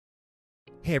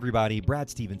Hey everybody, Brad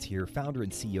Stevens here, founder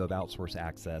and CEO of Outsource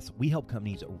Access. We help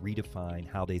companies redefine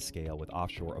how they scale with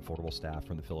offshore affordable staff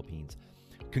from the Philippines.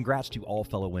 Congrats to all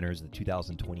fellow winners of the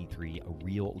 2023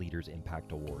 Real Leaders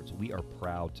Impact Awards. We are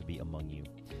proud to be among you.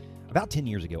 About 10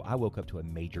 years ago, I woke up to a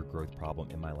major growth problem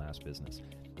in my last business.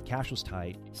 Cash was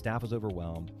tight, staff was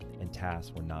overwhelmed, and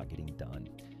tasks were not getting done.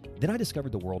 Then I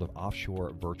discovered the world of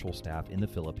offshore virtual staff in the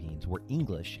Philippines where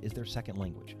English is their second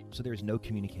language, so there's no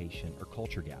communication or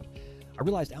culture gap. I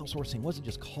realized outsourcing wasn't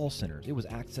just call centers, it was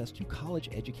access to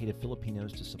college-educated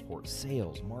Filipinos to support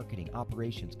sales, marketing,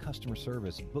 operations, customer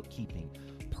service, bookkeeping,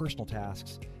 personal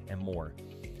tasks, and more.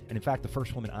 And in fact, the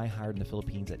first woman I hired in the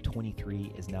Philippines at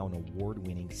 23 is now an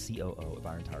award-winning COO of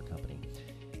our entire company.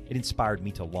 It inspired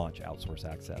me to launch Outsource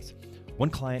Access. One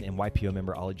client and YPO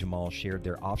member, Ali Jamal, shared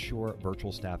their offshore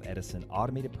virtual staff Edison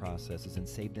automated processes and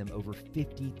saved them over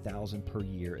 $50,000 per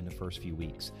year in the first few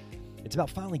weeks. It's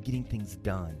about finally getting things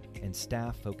done and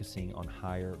staff focusing on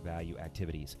higher value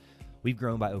activities. We've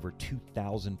grown by over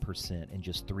 2,000% in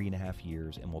just 3.5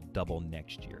 years and will double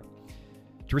next year.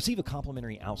 To receive a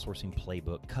complimentary outsourcing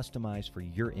playbook customized for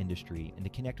your industry and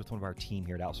to connect with one of our team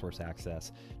here at Outsource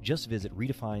Access, just visit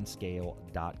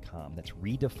redefinescale.com. That's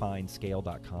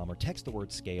redefinescale.com or text the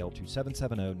word scale to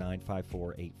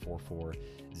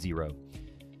 770-954-8440.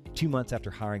 2 months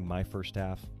after hiring my first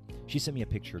staff, she sent me a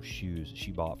picture of shoes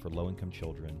she bought for low-income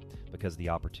children because of the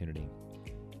opportunity.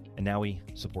 And now we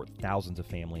support thousands of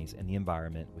families and the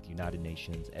environment with United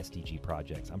Nations SDG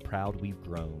projects. I'm proud we've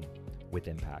grown with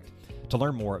impact. To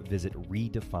learn more, visit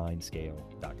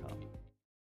redefinescale.com.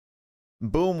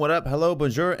 Boom, what up? Hello,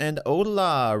 bonjour, and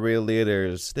hola, real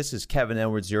leaders. This is Kevin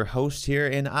Edwards, your host here,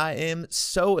 and I am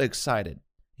so excited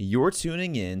you're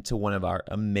tuning in to one of our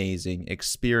amazing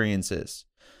experiences.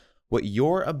 What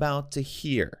you're about to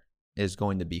hear is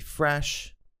going to be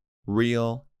fresh,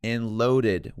 real, and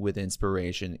loaded with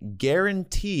inspiration,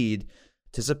 guaranteed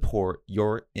to support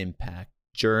your impact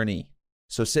journey.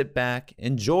 So sit back,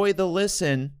 enjoy the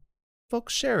listen,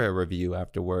 folks, share a review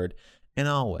afterward, and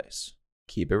always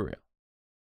keep it real.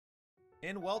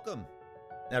 And welcome,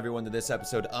 everyone, to this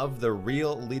episode of the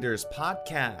Real Leaders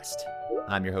Podcast.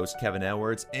 I'm your host, Kevin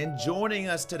Edwards, and joining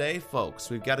us today, folks,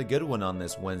 we've got a good one on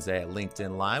this Wednesday at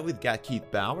LinkedIn Live. We've got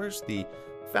Keith Bowers, the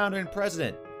founder and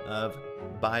president of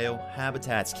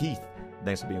BioHabitats. Keith,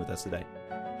 thanks for being with us today.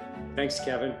 Thanks,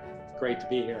 Kevin. Great to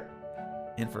be here.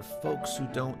 And for folks who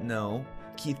don't know,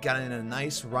 Keith got in a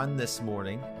nice run this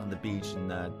morning on the beach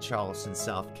in Charleston,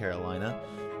 South Carolina.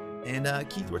 And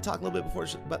Keith, we're talking a little bit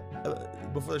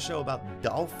before the show about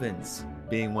dolphins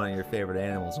being one of your favorite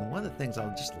animals. And one of the things I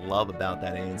just love about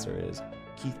that answer is,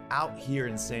 Keith, out here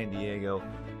in San Diego,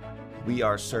 we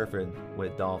are surfing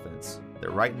with dolphins.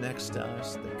 They're right next to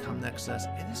us. They come next to us.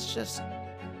 And it's just,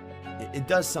 it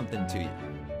does something to you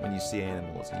when you see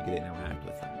animals and you get to interact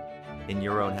with them in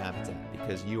your own habitat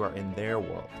because you are in their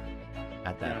world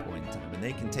at that point in time. And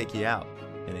they can take you out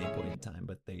at any point in time,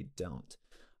 but they don't.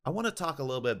 I want to talk a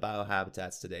little bit about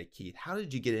BioHabitats today, Keith. How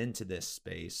did you get into this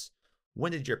space?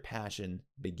 When did your passion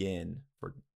begin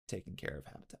for taking care of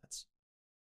habitats?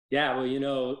 Yeah,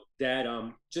 well, Dad,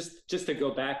 just to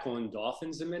go back on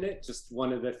dolphins a minute, just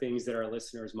one of the things that our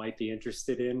listeners might be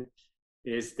interested in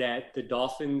is that the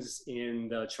dolphins in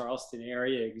the Charleston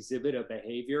area exhibit a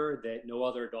behavior that no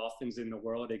other dolphins in the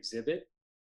world exhibit.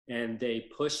 And they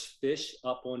push fish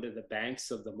up onto the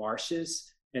banks of the marshes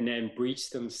and then breach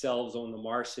themselves on the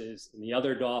marshes. And the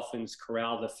other dolphins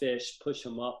corral the fish, push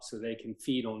them up so they can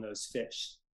feed on those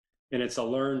fish. And it's a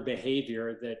learned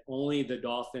behavior that only the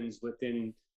dolphins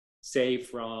within, say,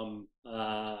 from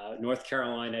North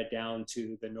Carolina down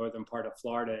to the northern part of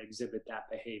Florida exhibit that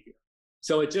behavior.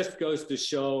 So it just goes to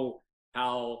show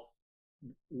how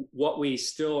what we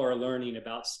still are learning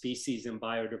about species and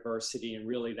biodiversity, and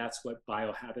really that's what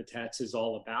BioHabitats is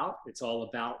all about. It's all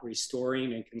about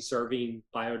restoring and conserving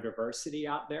biodiversity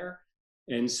out there.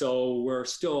 And so we're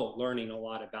still learning a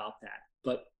lot about that.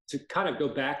 But to kind of go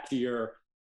back to your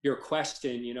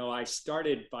question, I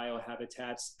started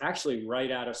BioHabitats actually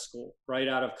right out of school, right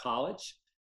out of college,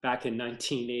 back in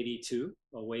 1982,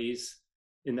 a ways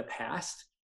in the past,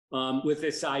 with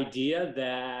this idea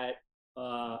that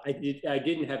I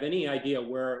didn't have any idea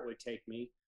where it would take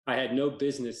me. I had no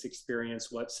business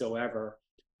experience whatsoever,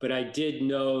 but I did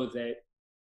know that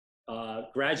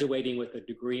graduating with a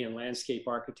degree in landscape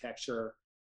architecture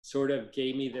sort of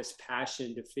gave me this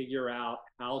passion to figure out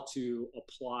how to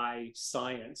apply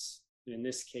science, in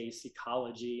this case,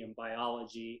 ecology and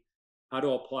biology, how to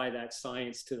apply that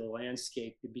science to the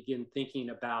landscape to begin thinking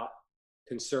about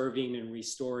conserving and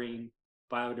restoring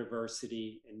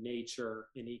biodiversity and nature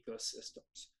and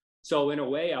ecosystems. So in a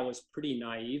way, I was pretty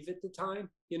naive at the time.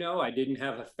 I didn't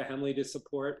have a family to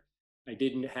support. I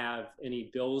didn't have any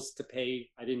bills to pay.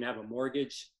 I didn't have a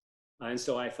mortgage. And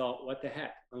so I thought, what the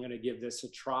heck? I'm going to give this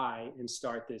a try and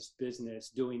start this business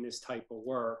doing this type of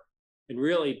work. And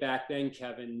really back then,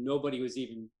 Kevin, nobody was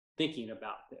even thinking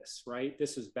about this, right?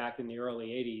 This was back in the early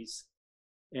 80s.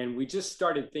 And we just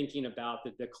started thinking about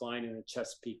the decline in the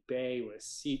Chesapeake Bay with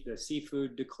the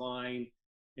seafood decline.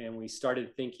 And we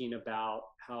started thinking about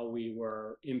how we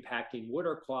were impacting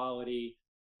water quality,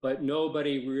 but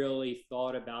nobody really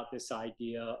thought about this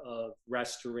idea of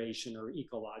restoration or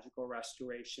ecological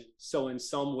restoration. So in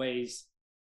some ways,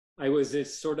 I was at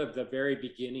sort of the very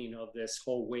beginning of this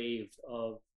whole wave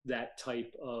of that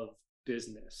type of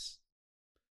business.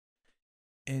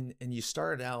 And you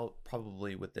started out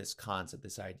probably with this concept,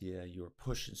 this idea, you were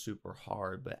pushing super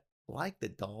hard, but like the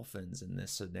dolphins in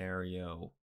this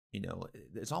scenario,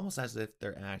 it's almost as if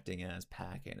they're acting as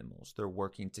pack animals. They're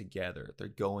working together. They're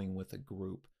going with a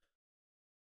group.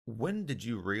 When did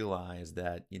you realize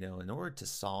that, in order to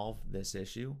solve this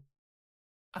issue,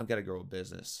 I've got to grow a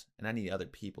business and I need other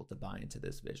people to buy into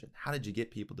this vision? How did you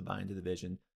get people to buy into the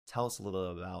vision? Tell us a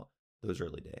little about those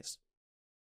early days.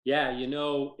 Yeah,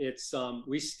 it's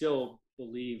we still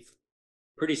believe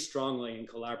pretty strongly in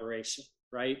collaboration,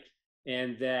 right?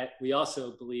 And that we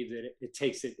also believe that it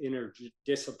takes an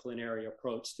interdisciplinary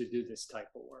approach to do this type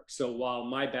of work. So while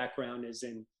my background is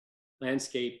in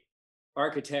landscape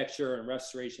architecture and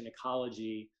restoration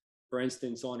ecology, for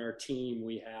instance, on our team,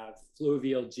 we have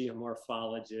fluvial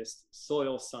geomorphologists,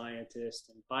 soil scientists,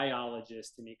 and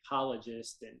biologists, and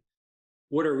ecologists, and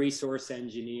water resource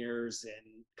engineers,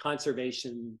 and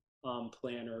conservation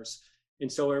planners.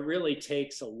 And so it really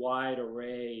takes a wide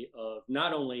array of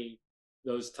not only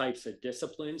those types of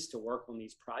disciplines to work on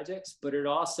these projects, but it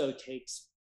also takes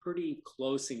pretty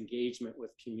close engagement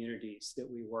with communities that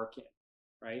we work in,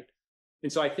 right?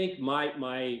 And so I think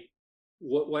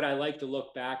what I like to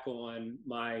look back on,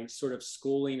 my sort of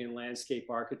schooling in landscape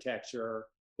architecture,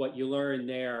 what you learn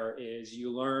there is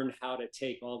you learn how to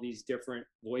take all these different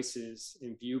voices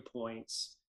and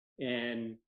viewpoints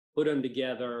and put them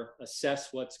together, assess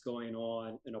what's going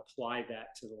on, and apply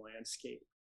that to the landscape.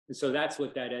 And so that's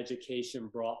what that education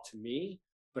brought to me.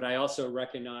 But I also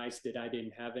recognized that I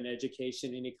didn't have an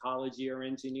education in ecology or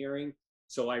engineering.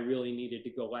 So I really needed to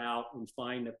go out and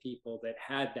find the people that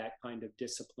had that kind of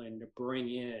discipline to bring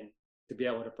in to be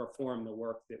able to perform the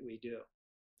work that we do.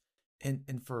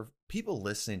 And for people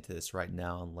listening to this right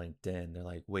now on LinkedIn, they're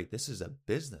like, wait, this is a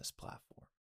business platform.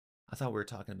 I thought we were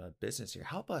talking about business here.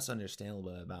 Help us understand a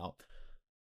little bit about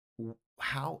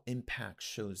how impact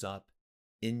shows up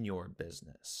in your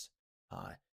business.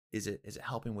 Is it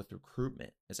helping with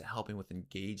recruitment? Is it helping with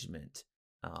engagement?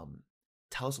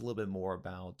 Tell us a little bit more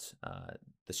about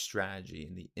the strategy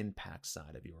and the impact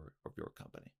side of your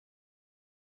company.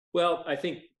 Well, I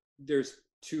think there's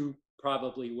two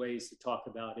probably ways to talk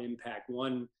about impact.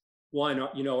 One,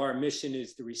 our mission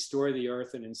is to restore the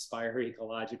earth and inspire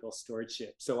ecological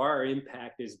stewardship. So our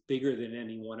impact is bigger than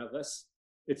any one of us.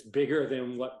 It's bigger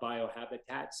than what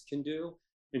biohabitats can do.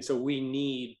 And so we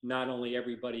need not only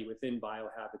everybody within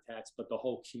biohabitats, but the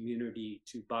whole community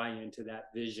to buy into that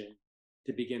vision,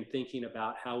 to begin thinking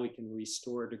about how we can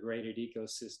restore degraded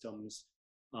ecosystems,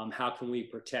 how can we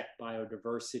protect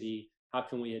biodiversity, how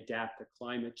can we adapt to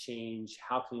climate change,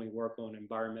 how can we work on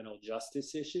environmental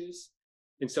justice issues.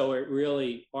 And so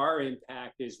our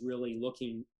impact is really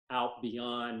looking out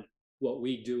beyond what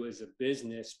we do as a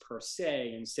business per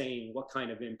se and saying, what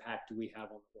kind of impact do we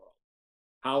have on the world?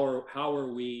 How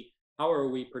are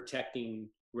we protecting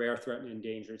rare, threatened,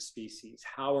 endangered species?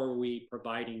 How are we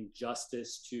providing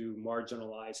justice to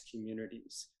marginalized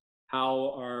communities?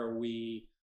 How are we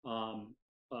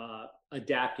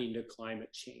adapting to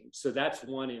climate change? So that's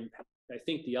one impact. I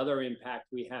think the other impact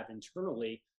we have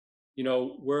internally,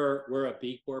 we're a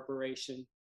B corporation.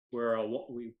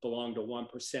 We belong to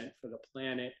 1% for the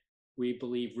planet. We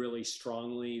believe really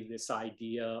strongly this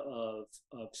idea of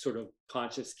sort of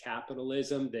conscious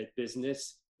capitalism,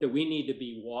 that we need to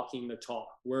be walking the talk.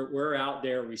 We're out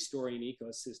there restoring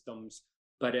ecosystems,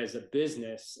 but as a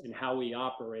business and how we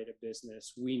operate a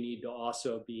business, we need to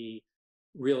also be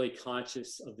really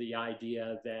conscious of the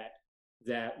idea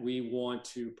that we want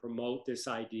to promote this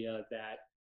idea that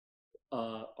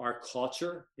our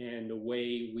culture and the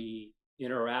way we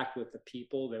interact with the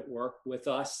people that work with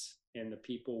us and the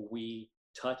people we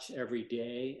touch every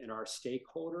day and our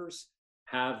stakeholders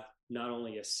have not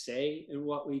only a say in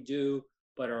what we do,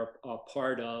 but are a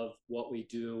part of what we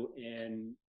do,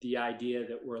 and the idea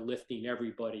that we're lifting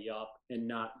everybody up and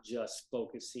not just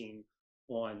focusing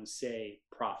on, say,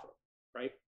 profit,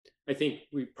 right? I think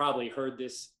we probably heard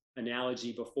this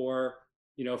analogy before.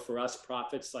 For us,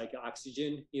 profits like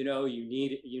oxygen. You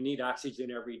need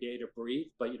oxygen every day to breathe,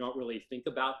 but you don't really think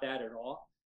about that at all.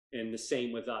 And the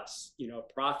same with us.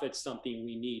 Profit's something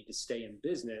we need to stay in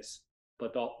business,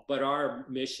 but our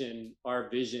mission,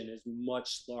 our vision is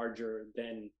much larger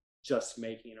than just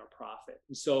making a profit.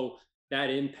 And so that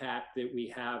impact that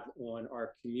we have on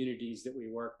our communities that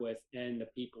we work with and the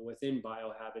people within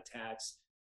biohabitats,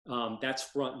 that's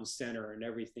front and center in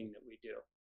everything that we do.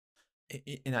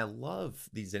 And I love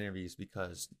these interviews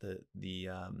because the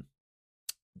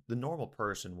normal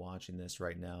person watching this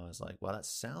right now is like, well, that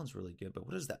sounds really good, but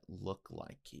what does that look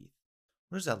like, Keith?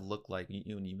 What does that look like?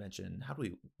 When you mentioned, how do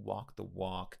we walk the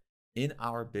walk in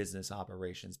our business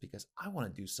operations? Because I want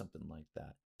to do something like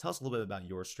that. Tell us a little bit about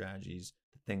your strategies,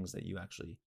 the things that you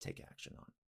actually take action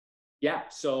on. Yeah,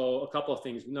 so a couple of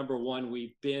things. Number one,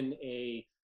 we've been a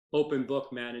open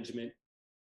book management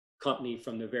company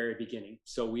from the very beginning.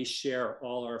 So we share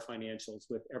all our financials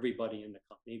with everybody in the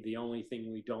company. The only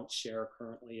thing we don't share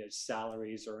currently is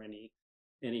salaries or any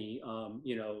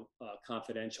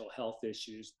confidential health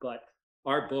issues. But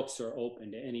our books are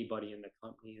open to anybody in the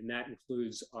company, and that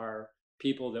includes our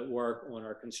people that work on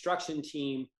our construction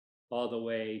team all the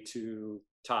way to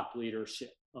top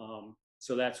leadership.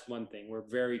 So that's one thing. We're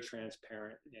very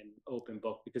transparent and open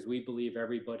book because we believe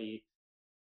everybody,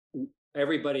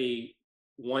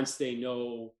 once they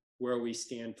know where we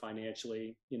stand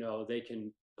financially, they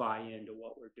can buy into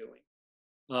what we're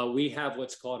doing. We have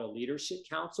what's called a leadership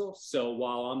council. So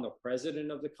while I'm the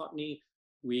president of the company,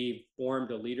 we've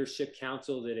formed a leadership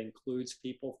council that includes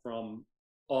people from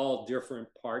all different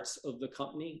parts of the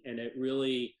company. And it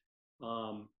really,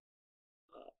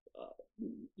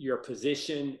 your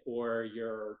position or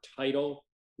your title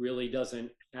really doesn't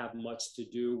have much to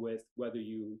do with whether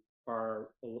you are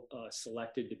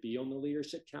selected to be on the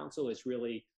leadership council. It's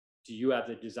really, do you have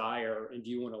the desire and do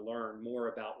you want to learn more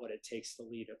about what it takes to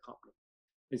lead a company?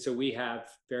 And so we have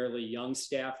fairly young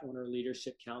staff on our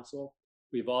leadership council.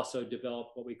 We've also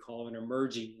developed what we call an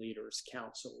emerging leaders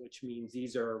council, which means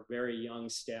these are very young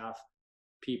staff,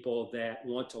 people that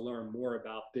want to learn more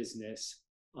about business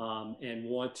and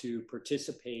want to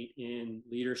participate in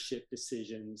leadership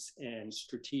decisions and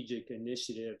strategic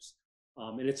initiatives.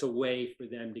 And it's a way for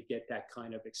them to get that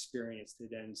kind of experience to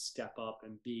then step up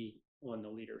and be on the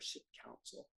leadership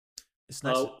council. It's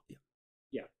nice.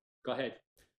 Yeah, go ahead.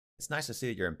 It's nice to see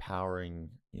that you're empowering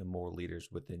more leaders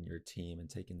within your team and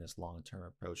taking this long-term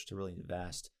approach to really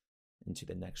invest into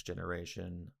the next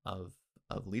generation of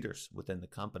leaders within the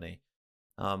company.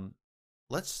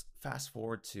 Let's fast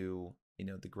forward to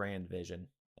the grand vision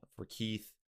for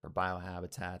Keith, for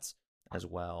Biohabitats as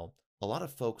well. A lot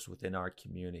of folks within our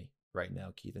community right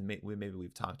now, Keith, and maybe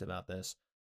we've talked about this,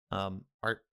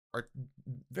 are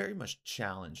very much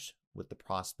challenged with the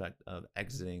prospect of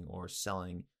exiting or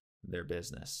selling their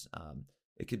business.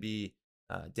 It could be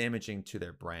damaging to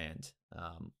their brand.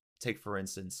 Take, for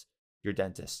instance, your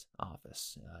dentist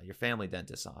office, your family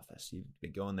dentist office. You've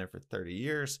been going there for 30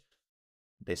 years.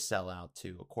 They sell out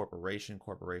to a corporation.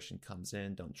 Corporation comes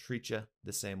in, don't treat you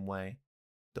the same way,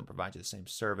 don't provide you the same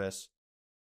service.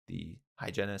 The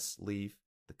hygienists leave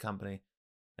the company,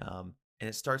 and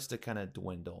it starts to kind of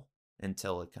dwindle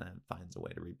until it kind of finds a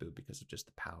way to reboot because of just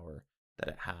the power that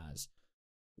it has.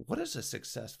 What does a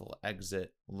successful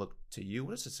exit look to you?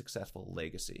 What does a successful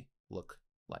legacy look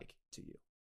like to you?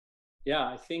 Yeah,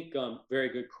 I think very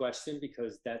good question,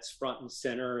 because that's front and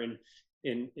center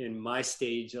in my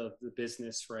stage of the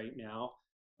business right now.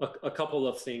 A couple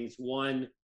of things. One,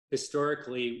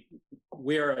 historically,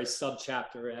 we're a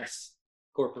subchapter S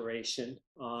corporation,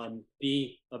 a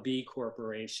B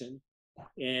corporation,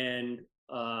 and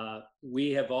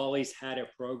we have always had a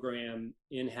program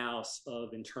in-house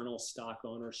of internal stock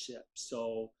ownership.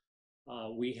 So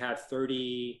we have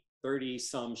 30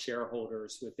 some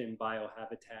shareholders within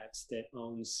Biohabitats that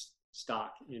owns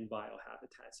stock in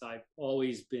Biohabitats. I've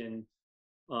always been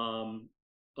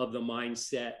of the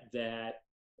mindset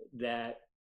that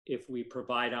if we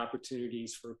provide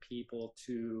opportunities for people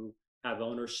to have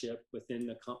ownership within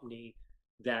the company,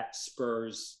 that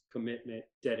spurs commitment,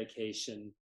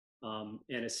 dedication,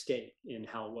 and a stake in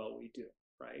how well we do,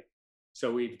 right?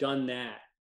 So we've done that.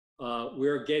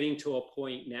 We're getting to a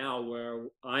point now where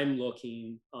I'm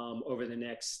looking over the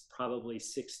next probably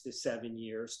 6 to 7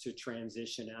 years to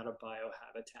transition out of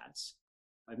Biohabitats.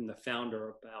 I'm the founder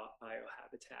of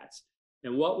Biohabitats.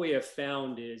 And what we have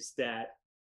found is that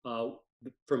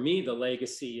for me, the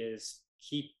legacy is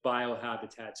keep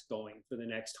Biohabitats going for the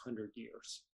next 100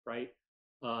 years, right?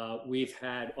 We've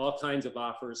had all kinds of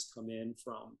offers come in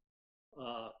from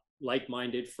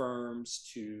like-minded firms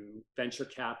to venture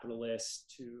capitalists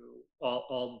to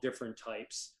all different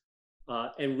types.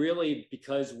 And really,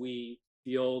 because we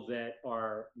feel that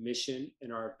our mission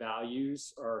and our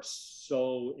values are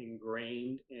so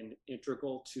ingrained and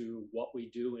integral to what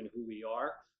we do and who we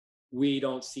are, we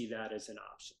don't see that as an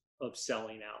option of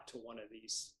selling out to one of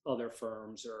these other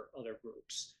firms or other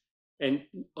groups. And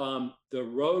the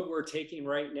road we're taking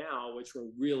right now, which we're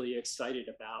really excited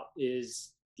about,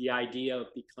 is the idea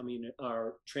of becoming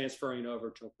or transferring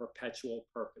over to a perpetual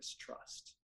purpose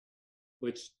trust,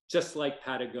 which, just like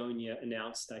Patagonia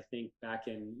announced, I think back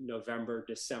in November,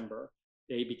 December,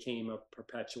 they became a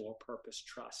perpetual purpose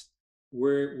trust.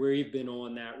 We've been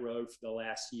on that road for the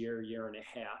last year and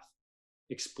a half,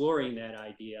 exploring that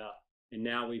idea. And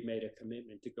now we've made a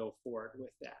commitment to go forward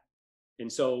with that.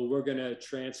 And so we're going to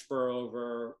transfer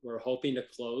over, we're hoping to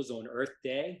close on Earth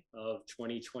Day of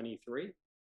 2023,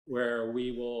 where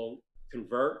we will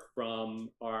convert from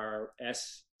our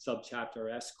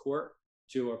subchapter S Corp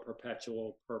to a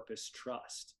perpetual purpose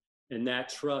trust. And that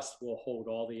trust will hold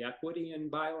all the equity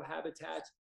in biohabitats,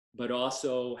 but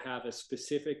also have a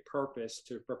specific purpose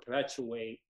to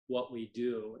perpetuate what we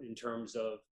do in terms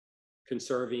of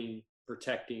conserving,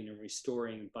 protecting, and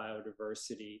restoring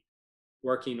biodiversity,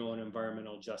 working on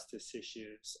environmental justice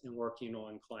issues, and working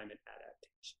on climate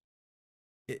adaptation.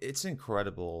 It's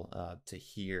incredible to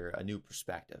hear a new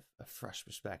perspective, a fresh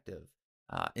perspective,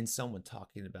 in someone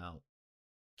talking about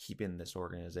keeping this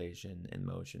organization in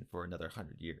motion for another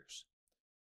 100 years.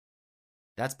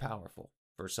 That's powerful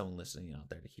for someone listening out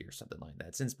there to hear something like that.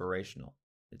 It's inspirational.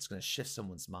 It's going to shift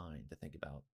someone's mind to think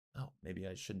about, oh, maybe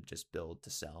I shouldn't just build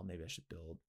to sell. Maybe I should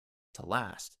build to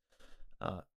last.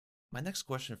 My next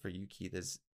question for you, Keith,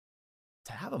 is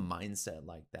to have a mindset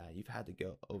like that, you've had to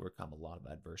overcome a lot of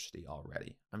adversity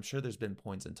already. I'm sure there's been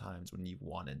points and times when you've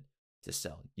wanted to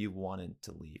sell, you wanted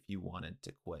to leave, you wanted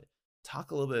to quit.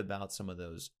 Talk a little bit about some of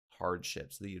those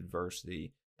hardships, the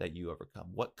adversity that you overcome.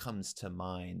 What comes to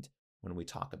mind when we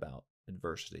talk about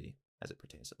adversity as it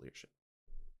pertains to leadership?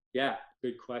 Yeah,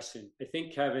 good question. I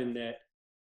think, Kevin, that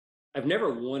I've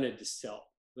never wanted to sell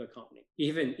the company,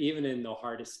 even in the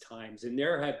hardest times. And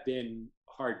there have been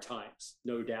hard times,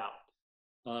 no doubt,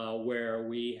 where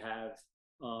we have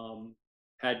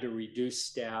had to reduce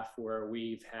staff, where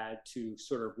we've had to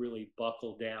sort of really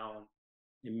buckle down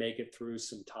and make it through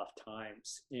some tough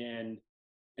times. And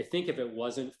I think if it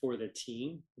wasn't for the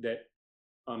team that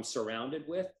I'm surrounded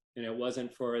with, and it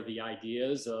wasn't for the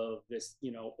ideas of this,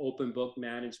 open book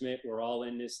management, we're all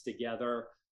in this together.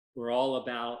 We're all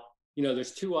about,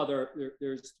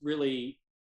 there's really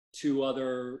two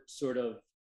other sort of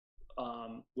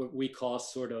what we call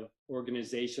sort of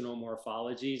organizational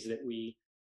morphologies that we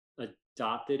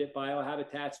adopted at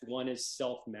Biohabitats. One is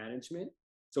self-management.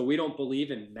 So we don't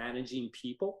believe in managing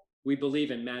people. We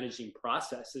believe in managing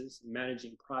processes,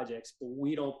 managing projects, but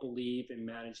we don't believe in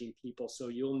managing people. So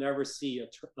you'll never see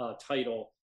a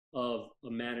title of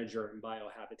a manager in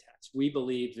Biohabitats. We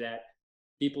believe that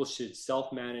people should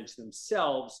self-manage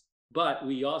themselves, but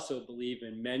we also believe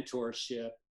in mentorship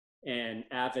and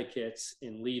advocates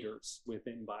and leaders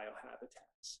within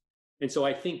Biohabitats. And so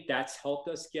I think that's helped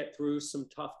us get through some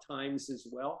tough times as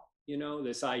well.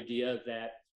 This idea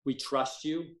that we trust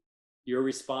you, you're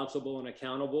responsible and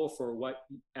accountable for what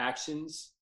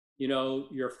actions,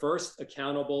 you're first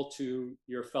accountable to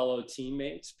your fellow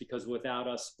teammates, because without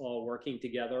us all working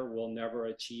together, we'll never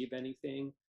achieve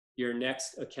anything. You're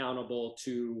next accountable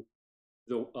to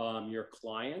your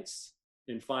clients.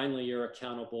 And finally, you're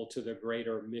accountable to the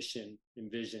greater mission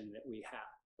and vision that we have,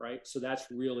 right? So that's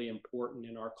really important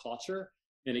in our culture.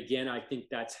 And again, I think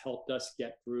that's helped us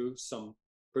get through some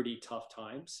pretty tough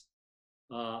times.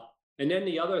 And then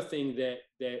the other thing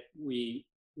that we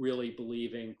really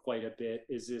believe in quite a bit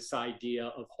is this idea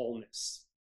of wholeness.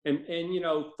 And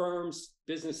firms,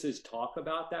 businesses talk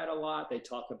about that a lot. They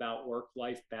talk about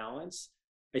work-life balance.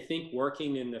 I think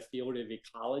working in the field of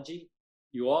ecology,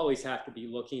 you always have to be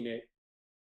looking at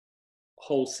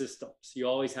whole systems. You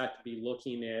always have to be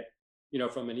looking at,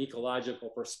 from an ecological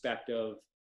perspective,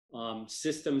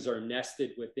 systems are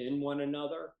nested within one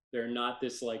another. They're not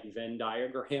this like Venn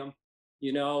diagram,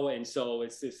 and so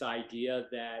it's this idea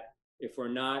that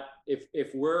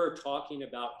if we're talking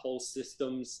about whole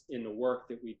systems in the work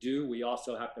that we do, we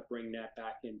also have to bring that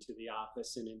back into the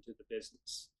office and into the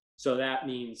business. So that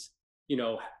means,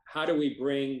 how do we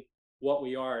bring what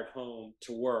we are at home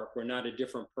to work? We're not a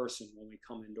different person when we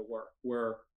come into work.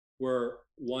 We're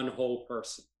one whole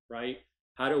person, right?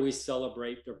 How do we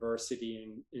celebrate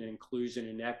diversity and inclusion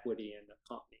and equity in the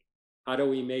company? How do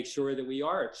we make sure that we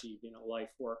are achieving a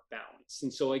life-work balance?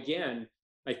 And so again,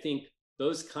 I think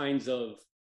those kinds of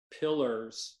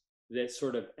pillars that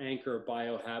sort of anchor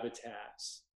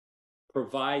biohabitats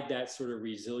provide that sort of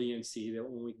resiliency that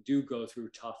when we do go through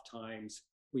tough times,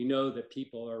 we know that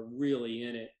people are really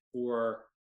in it for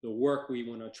the work we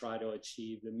want to try to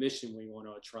achieve, the mission we want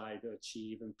to try to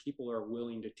achieve, and people are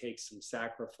willing to take some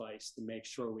sacrifice to make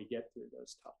sure we get through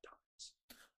those tough times.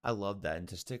 I love that. And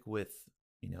to stick with,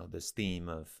 this theme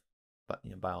of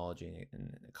biology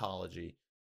and ecology,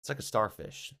 it's like a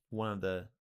starfish. One of the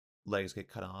legs get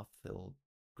cut off, it'll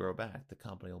grow back. The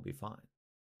company will be fine.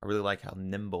 I really like how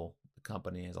nimble the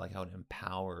company is, I like how it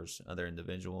empowers other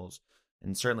individuals.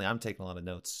 And certainly I'm taking a lot of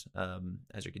notes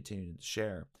as you're continuing to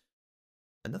share.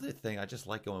 Another thing, I just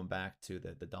like going back to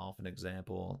the dolphin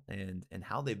example and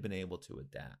how they've been able to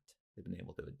adapt. They've been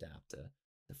able to adapt to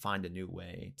find a new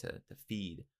way to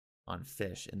feed on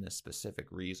fish in this specific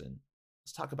reason.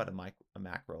 Let's talk about a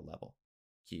macro level.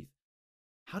 Keith,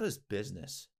 how does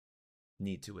business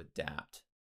need to adapt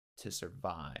to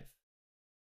survive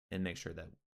and make sure that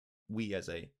we as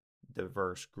a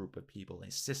diverse group of people,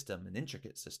 a system, an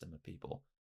intricate system of people,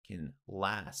 can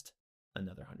last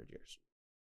another 100 years?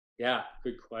 Yeah,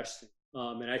 good question.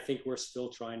 And I think we're still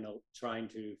trying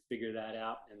to figure that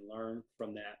out and learn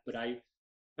from that. But I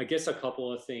guess a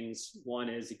couple of things. One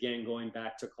is, again, going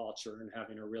back to culture and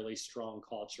having a really strong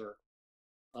culture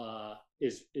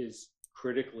is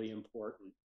critically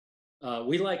important.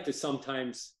 We like to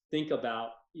sometimes think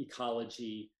about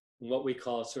ecology and what we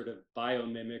call sort of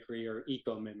biomimicry or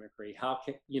ecomimicry. How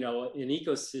can, an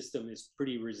ecosystem is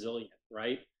pretty resilient,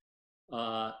 right?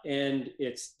 And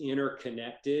it's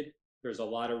interconnected. There's a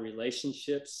lot of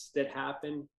relationships that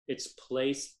happen. It's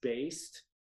place-based,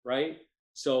 right?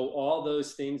 So all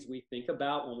those things we think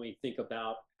about when we think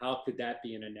about how could that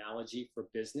be an analogy for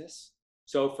business.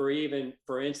 So for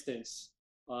instance,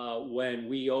 when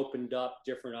we opened up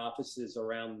different offices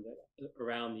around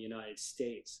the United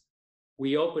States,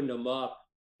 we opened them up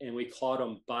and we called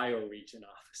them bioregion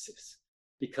offices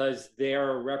because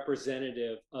they're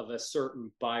representative of a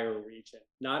certain bioregion,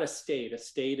 not a state. A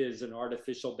state is an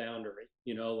artificial boundary,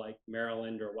 like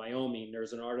Maryland or Wyoming,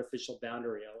 there's an artificial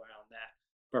boundary around that.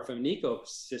 But from an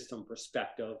ecosystem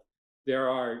perspective, there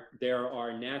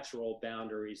are natural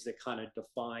boundaries that kind of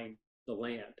define the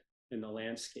land and the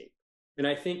landscape. And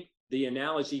I think the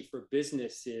analogy for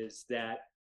business is that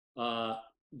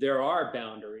there are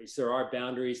boundaries. There are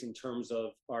boundaries in terms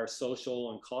of our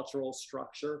social and cultural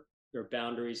structure. There are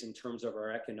boundaries in terms of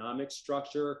our economic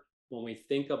structure. When we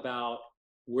think about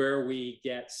where we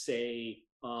get, say,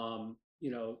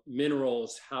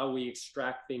 minerals, how we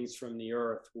extract things from the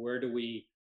earth, where do we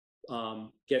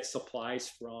get supplies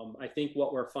from? I think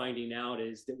what we're finding out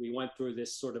is that we went through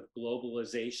this sort of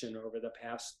globalization over the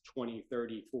past 20,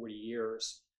 30, 40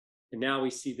 years. And now we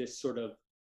see this sort of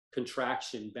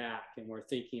contraction back, and we're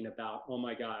thinking about, oh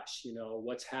my gosh,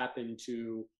 what's happened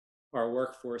to our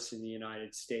workforce in the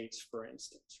United States, for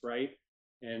instance, right?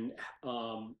 And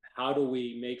how do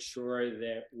we make sure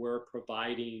that we're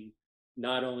providing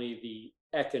not only the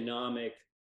economic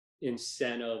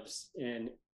incentives and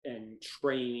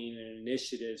training and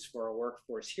initiatives for our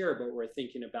workforce here, but we're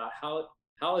thinking about how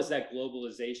has that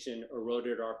globalization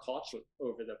eroded our culture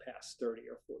over the past 30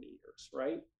 or 40 years,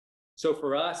 right? So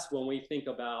for us, when we think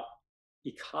about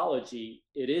ecology,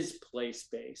 it is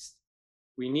place-based.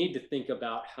 We need to think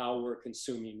about how we're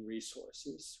consuming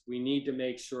resources. We need to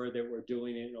make sure that we're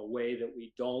doing it in a way that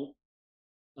we don't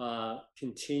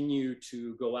continue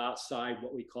to go outside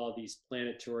what we call these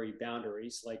planetary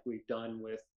boundaries, like we've done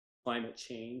with climate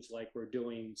change, like we're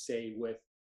doing, say, with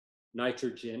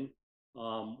nitrogen,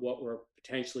 what we're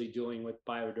potentially doing with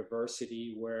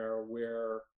biodiversity, where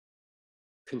we're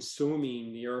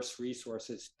consuming the Earth's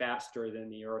resources faster than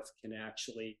the Earth can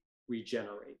actually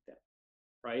regenerate them,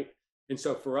 right? And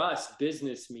so for us,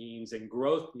 business means and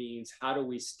growth means, how do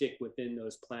we stick within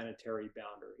those planetary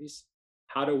boundaries?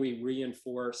 How do we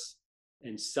reinforce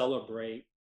and celebrate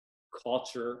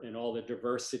culture and all the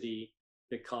diversity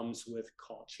that comes with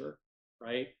culture,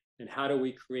 right? And how do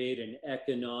we create an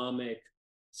economic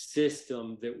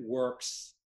system that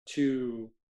works to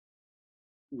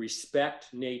respect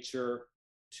nature,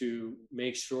 to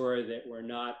make sure that we're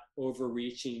not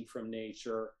overreaching from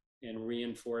nature, and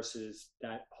reinforces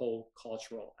that whole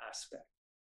cultural aspect?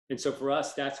 And so for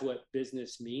us, that's what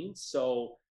business means.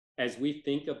 So as we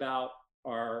think about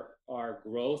our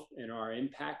growth and our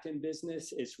impact in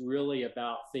business, it's really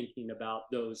about thinking about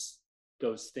those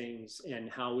things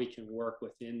and how we can work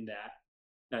within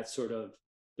that sort of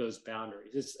those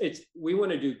boundaries. We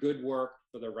want to do good work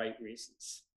for the right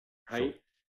reasons, right?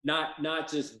 Sure. Not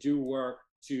just do work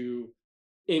to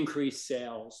increase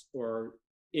sales or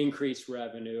increase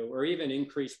revenue or even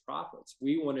increase profits.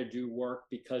 We want to do work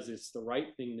because it's the right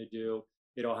thing to do.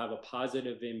 It'll have a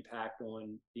positive impact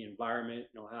on the environment.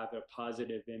 It'll have a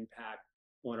positive impact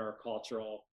on our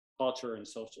culture and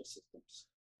social systems.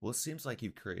 Well, it seems like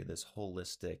you've created this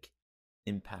holistic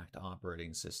impact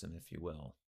operating system, if you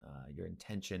will. Your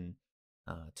intention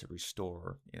to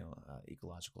restore,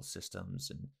 ecological systems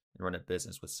and run a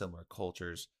business with similar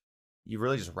cultures. You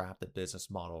really just wrap the business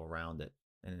model around it,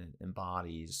 and it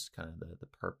embodies kind of the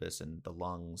purpose and the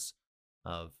lungs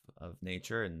of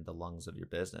nature and the lungs of your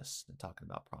business. And talking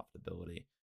about profitability,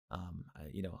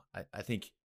 I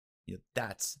think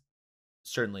that's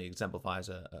certainly exemplifies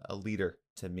a leader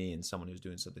to me, and someone who's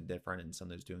doing something different and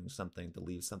someone who's doing something to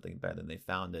leave something better than they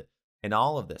found it. In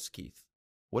all of this, Keith,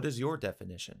 what is your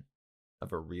definition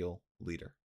of a real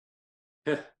leader?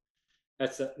 I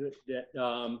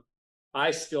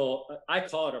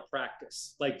call it a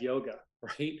practice, like yoga,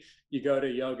 right? You go to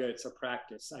yoga, it's a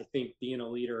practice. I think being a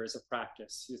leader is a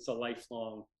practice. It's a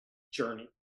lifelong journey.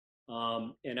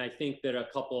 And I think that a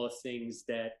couple of things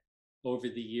that over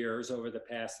the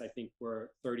past, I think we're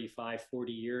 35,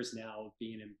 40 years now of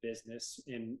being in business.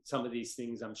 And some of these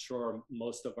things I'm sure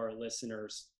most of our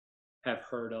listeners have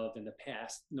heard of in the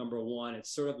past. Number one,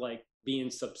 it's sort of like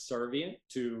being subservient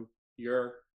to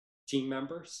your team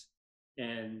members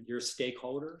and your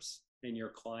stakeholders and your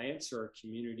clients or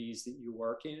communities that you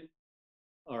work in,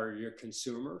 or your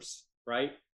consumers,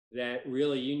 right? That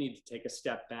really you need to take a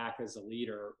step back as a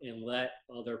leader and let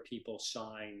other people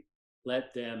shine,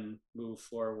 let them move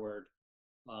forward,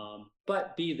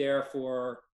 but be there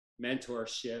for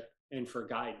mentorship and for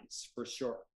guidance, for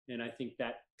sure. And I think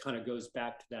that kind of goes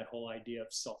back to that whole idea of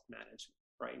self-management,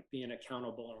 right? Being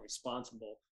accountable and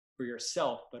responsible for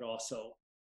yourself, but also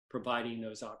providing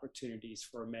those opportunities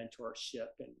for mentorship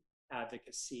and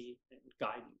advocacy and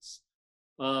guidance.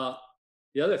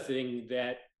 The other thing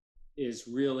that is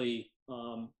really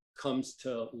comes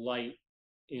to light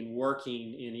in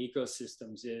working in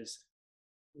ecosystems is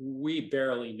we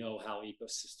barely know how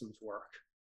ecosystems work.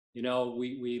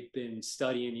 We've been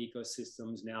studying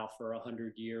ecosystems now for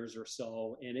 100 years or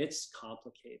so, and it's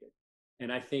complicated.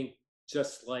 And I think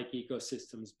just like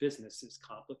ecosystems, business is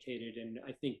complicated. And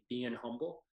I think being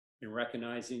humble and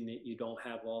recognizing that you don't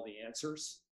have all the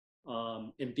answers,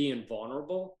 and being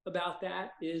vulnerable about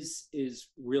that is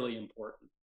really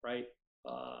important, right?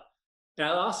 And I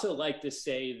also like to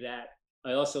say that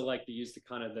I also like to use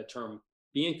the term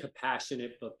being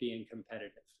compassionate, but being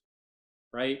competitive,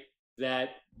 right? That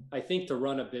I think to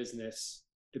run a business,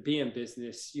 to be in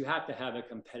business, you have to have a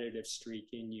competitive streak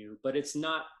in you, but it's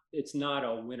not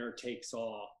a winner takes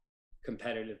all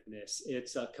competitiveness.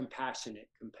 It's a compassionate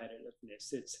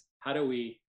competitiveness. It's how do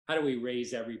we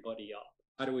raise everybody up?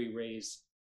 How do we raise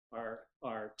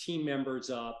our team members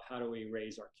up? How do we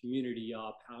raise our community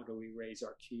up? How do we raise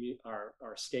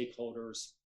our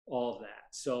stakeholders? All of that.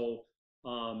 So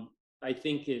I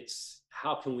think it's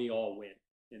how can we all win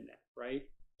in that, right?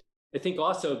 I think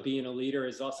also being a leader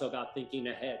is also about thinking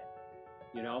ahead.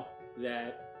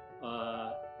 That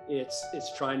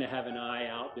it's trying to have an eye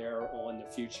out there on the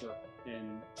future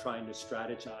and trying to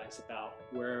strategize about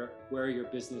where your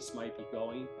business might be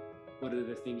going. What are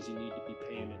the things you need to be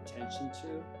paying attention to?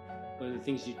 What are the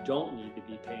things you don't need to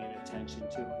be paying attention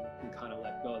to and kind of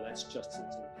let go? That's just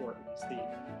as important as the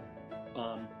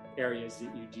areas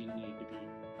that you do need to be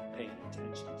paying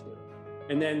attention to.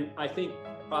 And then I think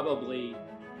probably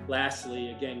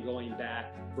lastly, again, going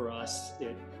back for us,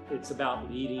 it's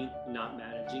about leading, not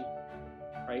managing,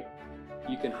 right?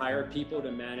 You can hire people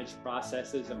to manage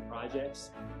processes and projects,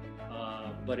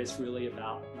 but it's really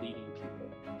about leading people.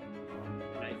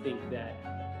 And I think that,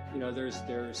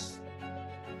 there's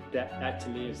that to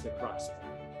me is the crux.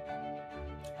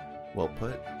 Well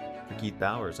put. For Keith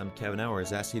Bowers, I'm Kevin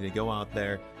Edwards, asking you to go out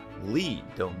there, lead,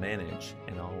 don't manage,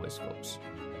 and always, folks,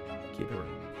 keep it real.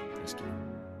 Thanks, Keith.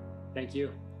 Thank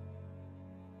you.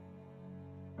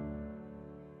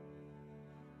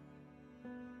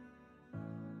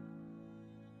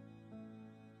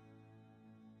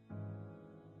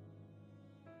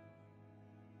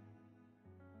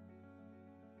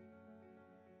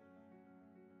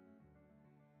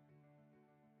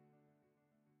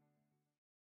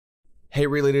 Hey,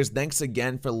 Relators, thanks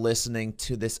again for listening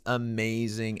to this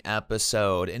amazing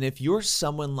episode. And if you're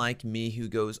someone like me who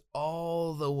goes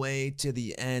all the way to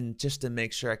the end just to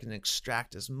make sure I can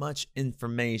extract as much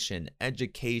information,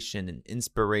 education, and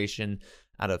inspiration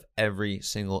out of every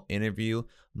single interview,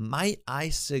 might I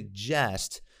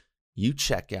suggest you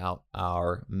check out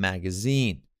our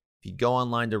magazine. If you go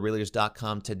online to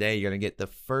realleaders.com today, you're going to get the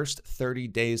first 30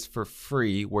 days for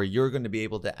free, where you're going to be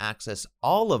able to access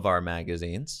all of our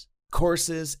magazines,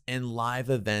 courses, and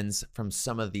live events from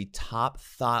some of the top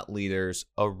thought leaders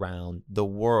around the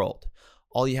world.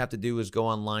 All you have to do is go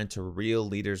online to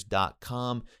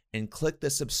realleaders.com and click the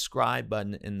subscribe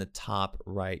button in the top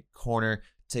right corner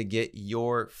to get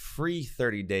your free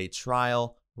 30-day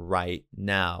trial right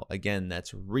now. Again,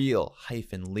 that's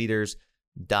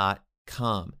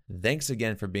real-leaders.com. Thanks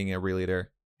again for being a Real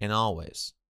Leader, and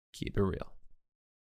always keep it real.